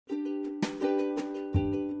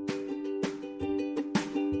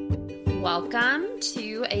Welcome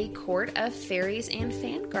to A Court of Fairies and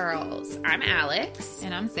Fangirls. I'm Alex.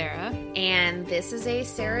 And I'm Sarah. And this is a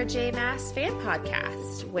Sarah J. Maas fan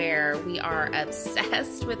podcast where we are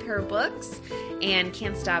obsessed with her books and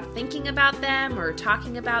can't stop thinking about them or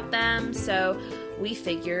talking about them. So we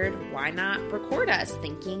figured, why not record us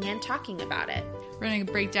thinking and talking about it? We're going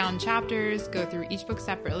to break down chapters, go through each book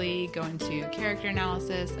separately, go into character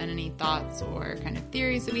analysis and any thoughts or kind of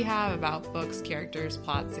theories that we have about books, characters,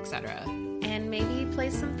 plots, etc. And maybe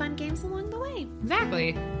play some fun games along the way.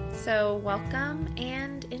 Exactly. So welcome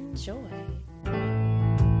and enjoy.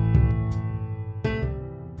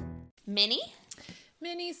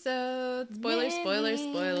 Mini-sode.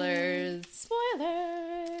 Spoilers.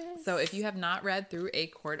 So if you have not read through A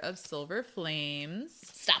Court of Silver Flames,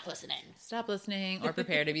 Stop listening or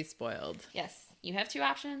prepare to be spoiled. Yes, you have two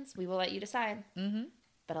options. We will let you decide. Mm-hmm.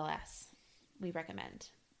 But alas, we recommend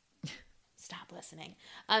stop listening.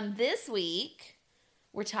 This week,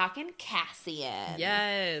 we're talking Cassian.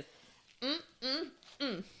 Yes.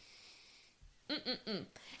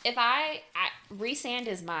 If Rhysand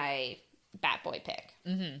is my Bat Boy pick.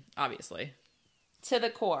 Mm-hmm. Obviously. To the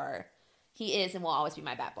core, he is and will always be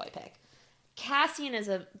my Bat Boy pick. Cassian is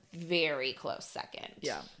a very close second.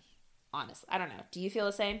 Yeah. Honestly, I don't know. Do you feel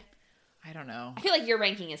the same? I don't know. I feel like your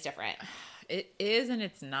ranking is different. It is and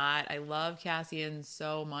it's not. I love Cassian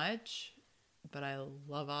so much, but I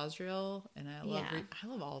love Osriel and I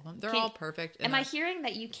love all of them. They're all perfect. Am I hearing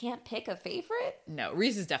that you can't pick a favorite? No,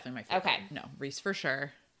 Rhys is definitely my favorite. Okay. No, Rhys for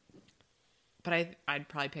sure. But I'd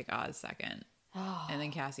probably pick Oz second. Oh. And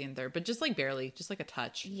then Cassian third. But just like barely. Just like a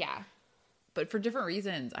touch. Yeah. But for different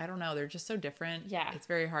reasons. I don't know. They're just so different. Yeah. It's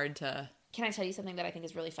very hard to... Can I tell you something that I think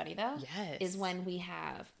is really funny, though? Yes. Is when we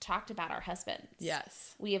have talked about our husbands.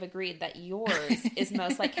 Yes. We have agreed that yours is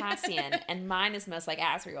most like Cassian and mine is most like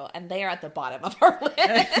Asriel, and they are at the bottom of our list.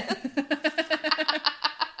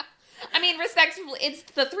 I mean, respectively, it's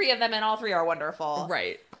the three of them, and all three are wonderful.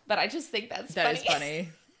 Right. But I just think that's funny. That is funny.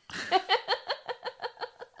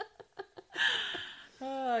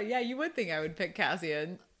 Yeah, you would think I would pick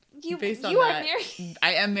Cassian. Based on you that. Are married.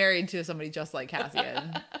 I am married to somebody just like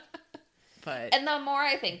Cassian. But and the more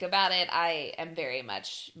I think about it, I am very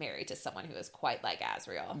much married to someone who is quite like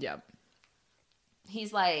Asriel. Yep.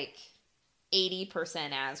 He's like 80%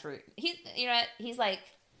 Asriel. He's like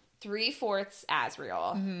 3/4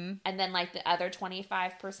 Asriel. Mm-hmm. And then like the other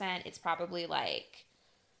 25%, it's probably like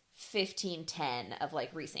 15-10 of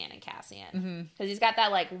like Rhysand and Cassian. Because he's got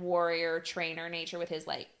that like warrior trainer nature with his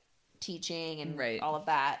like teaching and all of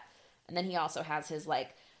that. And then he also has his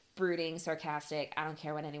like brooding, sarcastic, I don't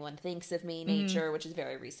care what anyone thinks of me nature, which is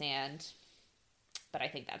very Rhysand. But I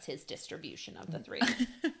think that's his distribution of the three.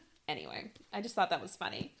 Anyway, I just thought that was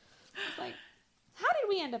funny. It's like, how did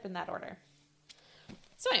we end up in that order?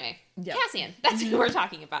 So anyway, Cassian, that's who we're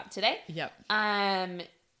talking about today. Yep.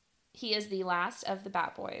 He is the last of the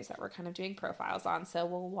Bat Boys that we're kind of doing profiles on, so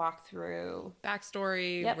we'll walk through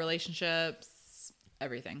backstory, relationships,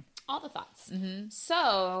 everything. All the thoughts. Mm-hmm.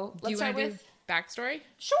 So let's start with backstory.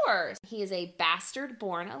 Sure. He is a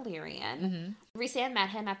bastard-born Illyrian. Rhysand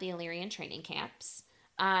met him at the Illyrian training camps.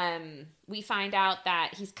 We find out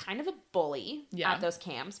that he's kind of a bully at those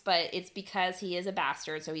camps, but it's because he is a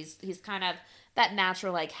bastard. So he's kind of that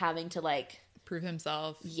natural, like having to like prove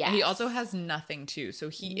himself. Yes. And he also has nothing too. So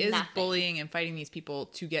he is bullying and fighting these people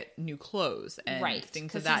to get new clothes and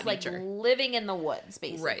things of that nature. Like living in the woods,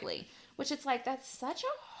 basically. Right. Which it's like, that's such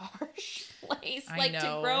a harsh place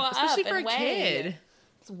to grow up. Especially for a kid.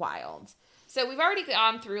 It's wild. So we've already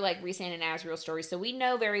gone through like Rhysand and Asriel's story. So we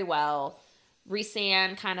know very well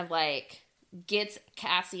Rhysand kind of like gets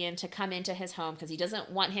Cassian to come into his home because he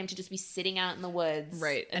doesn't want him to just be sitting out in the woods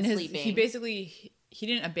and sleeping. He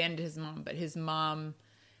didn't abandon his mom, but his mom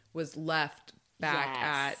was left back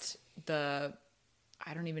at the...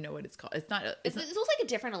 I don't even know what it's called. It looks like a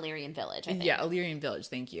different Illyrian village, I think. Yeah, Illyrian village,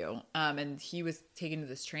 thank you. And he was taken to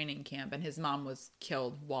this training camp, and his mom was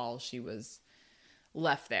killed while she was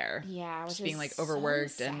left there. Yeah, just being like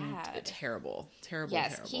overworked so and terrible.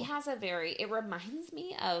 Yes, he has it reminds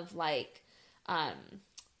me of like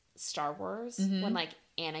Star Wars when like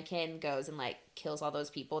Anakin goes and like kills all those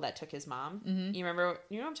people that took his mom. You know what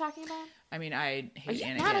I'm talking about? I mean, I hate Anakin. Are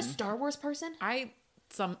you not a Star Wars person? I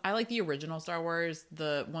like the original Star Wars.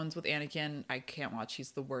 The ones with Anakin, I can't watch.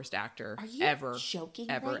 He's the worst actor ever. Are you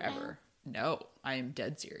joking ever, right ever. now? No, I am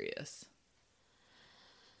dead serious.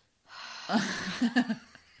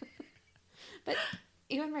 But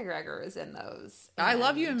Ewan McGregor is in those. I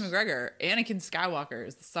love Ewan McGregor. Anakin Skywalker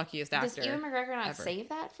is the suckiest actor. Does Ewan McGregor not ever. save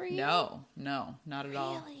that for you? No, not at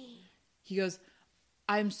all. Really? He goes,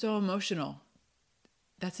 I'm so emotional.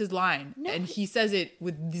 That's his line. No, and he says it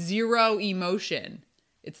with zero emotion.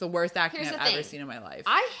 It's the worst acting I've ever seen in my life.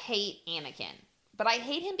 I hate Anakin, but I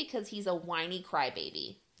hate him because he's a whiny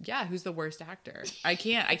crybaby. Yeah, who's the worst actor? I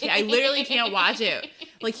can't. I literally can't watch it.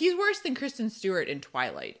 Like, he's worse than Kristen Stewart in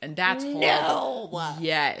Twilight, and that's horrible. No.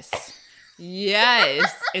 Yes.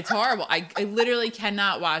 It's horrible. I literally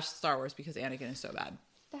cannot watch Star Wars because Anakin is so bad.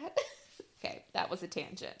 Okay, that was a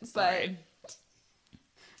tangent. Sorry. But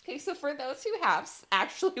okay, so for those who have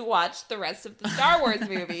actually watched the rest of the Star Wars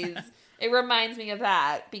movies, it reminds me of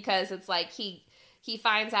that because it's like he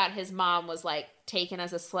finds out his mom was like taken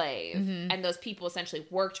as a slave, and those people essentially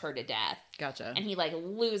worked her to death. Gotcha. And he like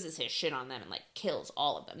loses his shit on them and like kills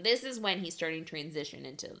all of them. This is when he's starting to transition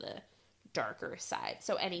into the darker side.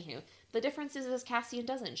 So anywho, the difference is Cassian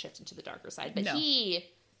doesn't shift into the darker side, but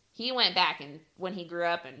he went back and when he grew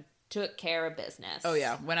up and took care of business. Oh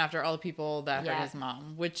yeah, went after all the people that hurt his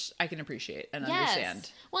mom, which I can appreciate and understand.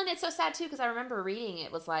 Well, and it's so sad too because I remember reading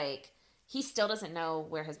it was like he still doesn't know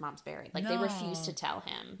where his mom's buried. Like they refuse to tell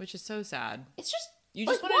him, which is so sad. It's just you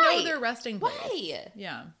just want to know their resting place. Why?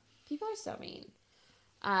 Yeah, people are so mean.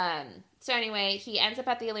 So anyway, he ends up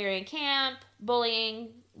at the Illyrian camp,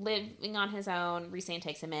 bullying, living on his own. Rhysand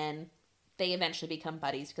takes him in. They eventually become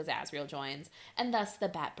buddies because Azriel joins, and thus the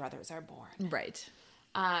Bat Brothers are born. Right.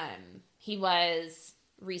 He was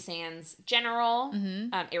Rhysand's general,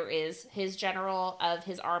 or is his general of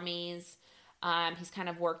his armies. He's kind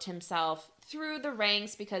of worked himself through the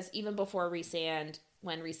ranks because even before Rhysand,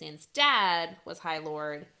 when Rhysand's dad was High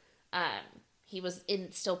Lord, he was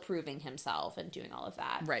still proving himself and doing all of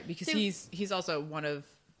that. Right, because he's also one of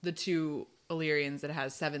the two Illyrians that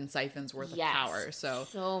has 7 siphons worth of power.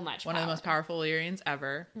 So much one power. of the most powerful Illyrians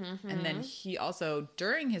ever. And then he also,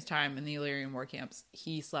 during his time in the Illyrian war camps,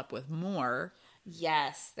 he slept with Mor.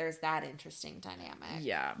 Yes, there's that interesting dynamic.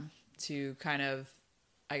 Yeah, to kind of,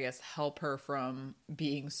 I guess, help her from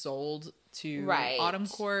being sold to Autumn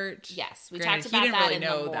Court. Yes, we Granted, talked about he didn't that really in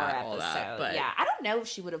know the Mor that, episode. all that, but yeah, I don't know if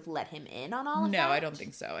she would have let him in on all of that. No, I don't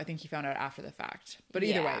think so. I think he found out after the fact. But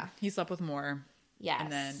either way, he slept with Mor. Yes.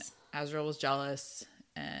 And then Azriel was jealous,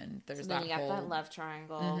 and there's then that you got whole... that love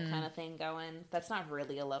triangle kind of thing going. That's not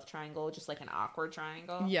really a love triangle, just like an awkward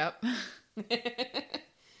triangle. Yep.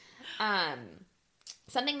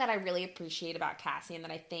 Something that I really appreciate about Cassian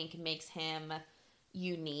that I think makes him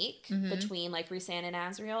unique between like Rhysand and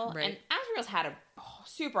Azriel. Right. And Azriel's had a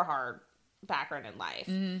super hard background in life.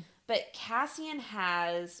 But Cassian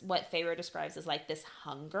has what Feyre describes as like this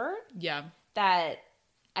hunger. Yeah. That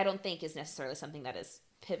I don't think is necessarily something that is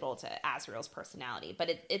pivotal to Azriel's personality. But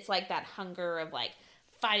it's like that hunger of like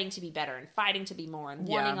fighting to be better and fighting to be more and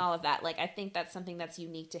wanting all of that. Like I think that's something that's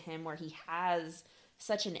unique to him where he has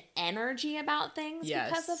such an energy about things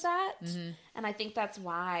because of that. And I think that's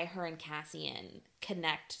why her and Cassian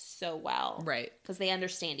connect so well. Right. Because they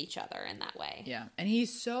understand each other in that way. Yeah. And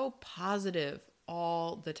he's so positive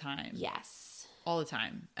all the time. Yes. All the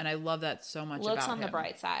time. And I love that so much about him. Looks on the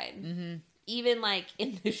bright side. Even like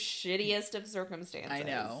in the shittiest of circumstances. I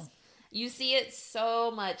know. You see it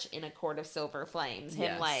so much in A Court of Silver Flames.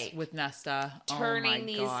 Him like with Nesta turning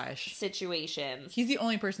these situations. He's the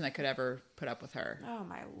only person that could ever put up with her. Oh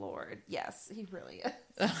my lord. Yes, he really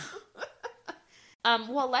is.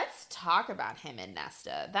 Well, let's talk about him and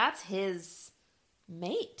Nesta. That's his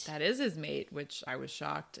mate. That is his mate, which I was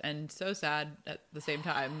shocked and so sad at the same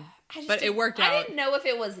time. But it worked out. I didn't know if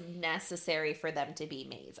it was necessary for them to be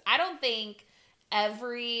mates. I don't think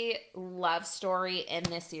every love story in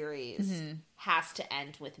this series has to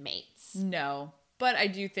end with mates. No, but I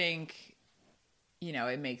do think,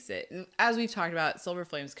 it makes it, as we've talked about, Silver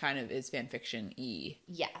Flames kind of is fanfiction-y.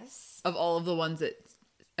 Yes. Of all of the ones that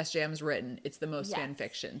SJM's written, it's the most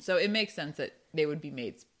fanfiction. So it makes sense that they would be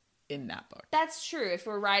mates in that book. That's true. If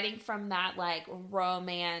we're writing from that like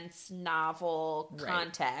romance novel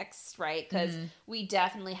context, right? Because we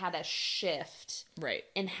definitely had a shift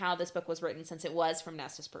in how this book was written since it was from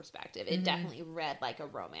Nesta's perspective. It definitely read like a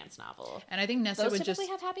romance novel. And I think Nesta Those would typically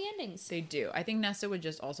have happy endings. They do. I think Nesta would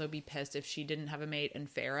just also be pissed if she didn't have a mate and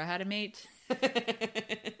Farah had a mate.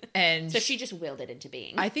 And so she just willed it into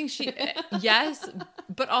being. I think she, yes,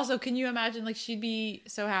 but also can you imagine like she'd be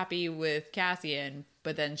so happy with Cassian,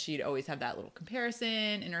 but then she'd always have that little comparison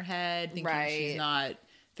in her head, thinking she's not,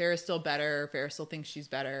 Farrah's still better, Farrah still thinks she's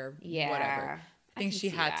better, whatever. I think she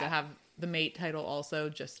had to have the mate title also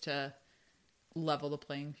just to level the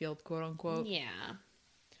playing field, quote unquote. Yeah.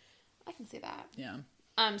 I can see that. Yeah.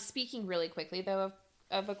 Speaking really quickly though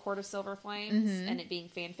of A Court of Silver Flames and it being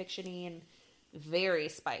fanfiction-y and very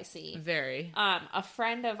spicy. Very. A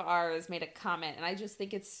friend of ours made a comment and I just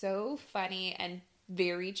think it's so funny and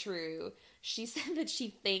very true. She said that she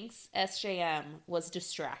thinks SJM was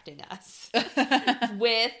distracting us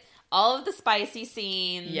with all of the spicy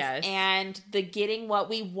scenes and the getting what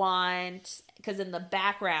we want, because in the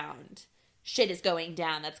background shit is going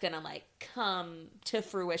down that's gonna like come to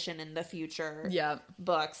fruition in the future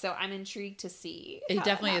book. So I'm intrigued to see. It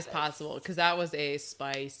definitely is possible, because that was a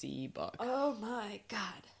spicy book. Oh my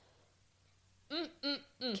god.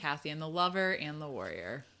 Cassian the lover and the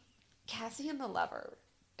warrior. Cassian the lover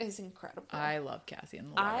is incredible. I love Cassian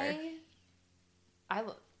the lover.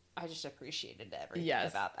 I just appreciated everything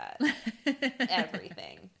about that.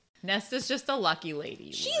 Everything. Nesta's just a lucky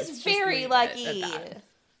lady. She's very lucky.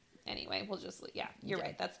 Anyway, we'll just you're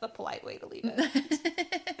right. That's the polite way to leave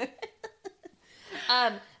it.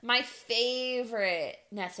 My favorite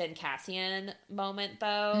Nesta and Cassian moment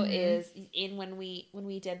though is in when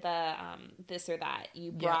we did the this or that.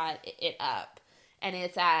 You brought it up. And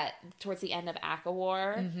it's towards the end of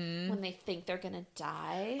Akawar when they think they're gonna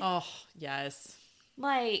die. Oh, yes.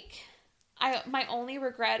 Like, my only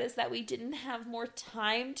regret is that we didn't have more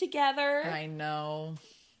time together. I know.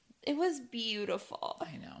 It was beautiful.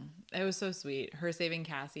 I know. It was so sweet. Her saving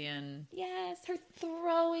Cassian. Yes, her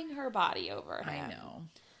throwing her body over him. I know.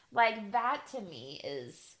 Like, that to me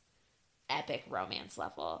is epic romance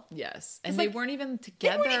level. Yes. And they weren't even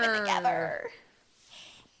together.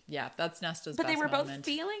 Yeah, that's Nesta's best moment. But they were both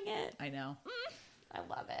feeling it. I know. I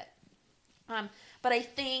love it. But I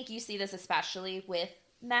think you see this especially with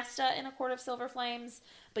Nesta in A Court of Silver Flames,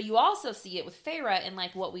 but you also see it with Feyre in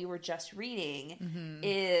like what we were just reading,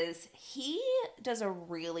 is he does a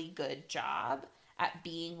really good job at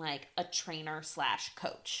being like a trainer /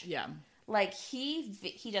 coach. Yeah. Like he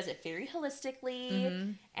does it very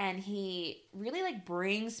holistically, and he really like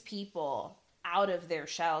brings people out of their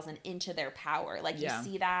shells and into their power. Like you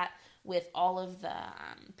see that with all of the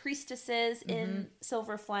priestesses in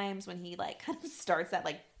Silver Flames when he like kind of starts that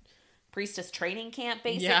like priestess training camp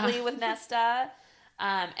basically with Nesta.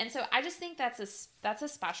 And so I just think that's a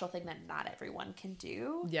special thing that not everyone can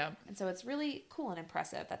do. Yeah. And so it's really cool and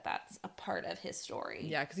impressive that that's a part of his story.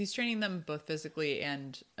 Yeah, because he's training them both physically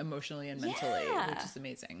and emotionally and mentally, which is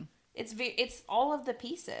amazing. It's all of the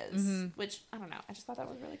pieces, which, I don't know, I just thought that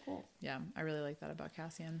was really cool. Yeah, I really like that about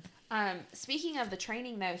Cassian. Speaking of the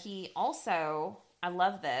training, though, he also, I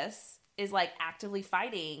love this, is like actively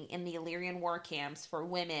fighting in the Illyrian war camps for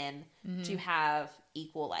women to have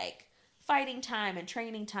equal, like, fighting time and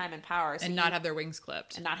training time and power. So and not have their wings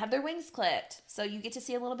clipped. And not have their wings clipped. So you get to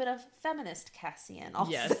see a little bit of feminist Cassian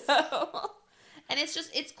also. Yes. And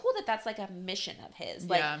it's cool that that's like a mission of his.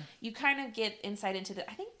 Like you kind of get insight into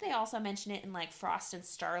I think they also mention it in like Frost and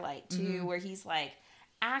Starlight too, where he's like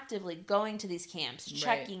actively going to these camps,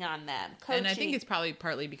 checking on them, coaching. And I think it's probably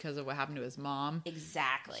partly because of what happened to his mom.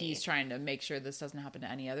 Exactly. He's trying to make sure this doesn't happen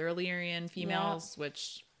to any other Illyrian females,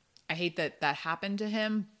 which I hate that happened to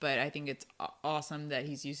him, but I think it's awesome that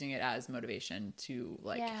he's using it as motivation to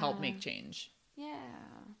like help make change. Yeah.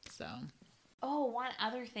 So. Oh, one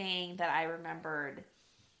other thing that I remembered.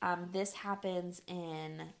 This happens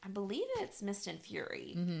in, I believe it's Mist and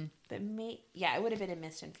Fury. But it would have been in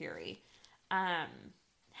Mist and Fury.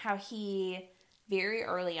 How he, very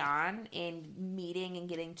early on in meeting and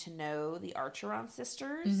getting to know the Archeron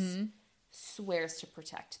sisters, swears to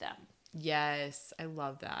protect them. Yes, I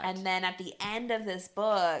love that. And then at the end of this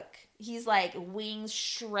book, he's like wings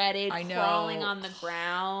shredded, crawling on the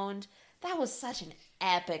ground. That was such an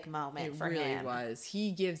epic moment for him. It really was.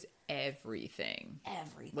 He gives everything.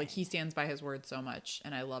 Everything. Like, he stands by his word so much,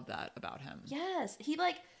 and I love that about him. Yes. He,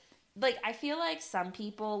 like, I feel some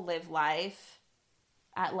people live life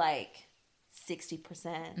at, 60%,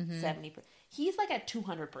 70%. He's, at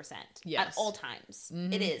 200% at all times.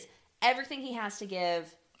 It is. Everything he has to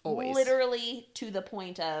give, always. Literally to the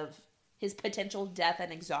point of his potential death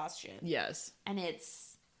and exhaustion. Yes. And it's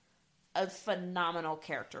a phenomenal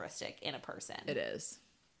characteristic in a person. It is.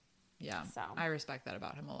 Yeah. So I respect that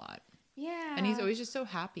about him a lot. Yeah. And he's always just so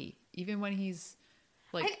happy. Even when he's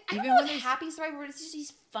I don't know if happy's the right word. It's just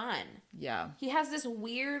he's fun. Yeah. He has this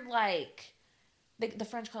weird the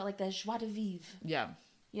French call it the joie de vivre. Yeah.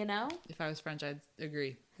 You know? If I was French, I'd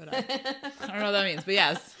agree. But I don't know what that means. But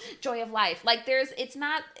yes. Joy of life. It's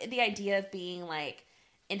not the idea of being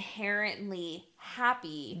inherently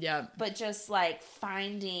happy, but just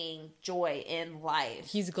finding joy in life.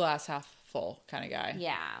 He's a glass half full kind of guy.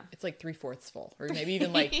 Yeah. It's 3/4 full, or maybe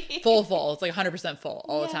even full. It's 100% full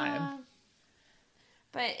all the time.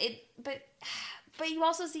 But you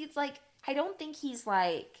also see it's I don't think he's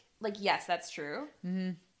yes, that's true.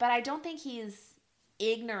 But I don't think he's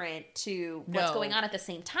ignorant to what's going on at the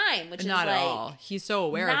same time, which not is at like all. He's so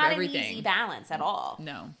aware of everything. Not an easy balance at all.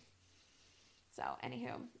 No. So,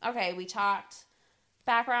 anywho. Okay, we talked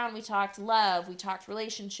background, we talked love, we talked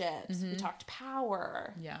relationships, we talked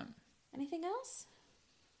power. Yeah. Anything else?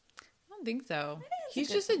 I don't think so. He's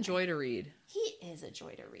just a joy to read. He is a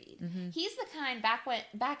joy to read. He's the kind,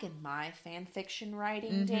 back in my fan fiction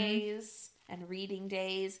writing days and reading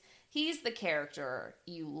days, he's the character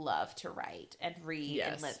you love to write and read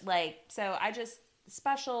and live. Like, so I just,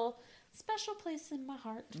 special place in my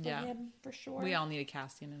heart for him, for sure. We all need a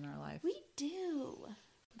Cassian in our life. We do.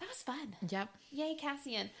 That was fun. Yep. Yay,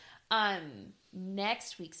 Cassian.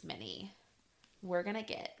 Next week's mini, we're going to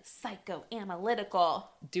get psychoanalytical.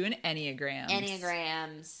 Doing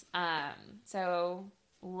Enneagrams. So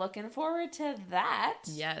looking forward to that.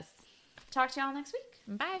 Yes. Talk to y'all next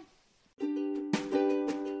week. Bye.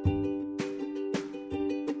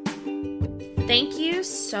 Thank you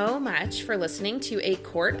so much for listening to A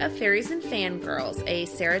Court of Fairies and Fangirls, a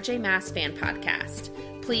Sarah J. Maas fan podcast.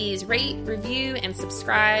 Please rate, review, and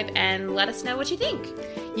subscribe, and let us know what you think.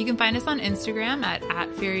 You can find us on Instagram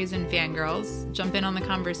at Fairies and Fangirls. Jump in on the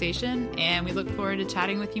conversation, and we look forward to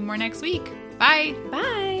chatting with you more next week. Bye.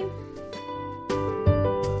 Bye.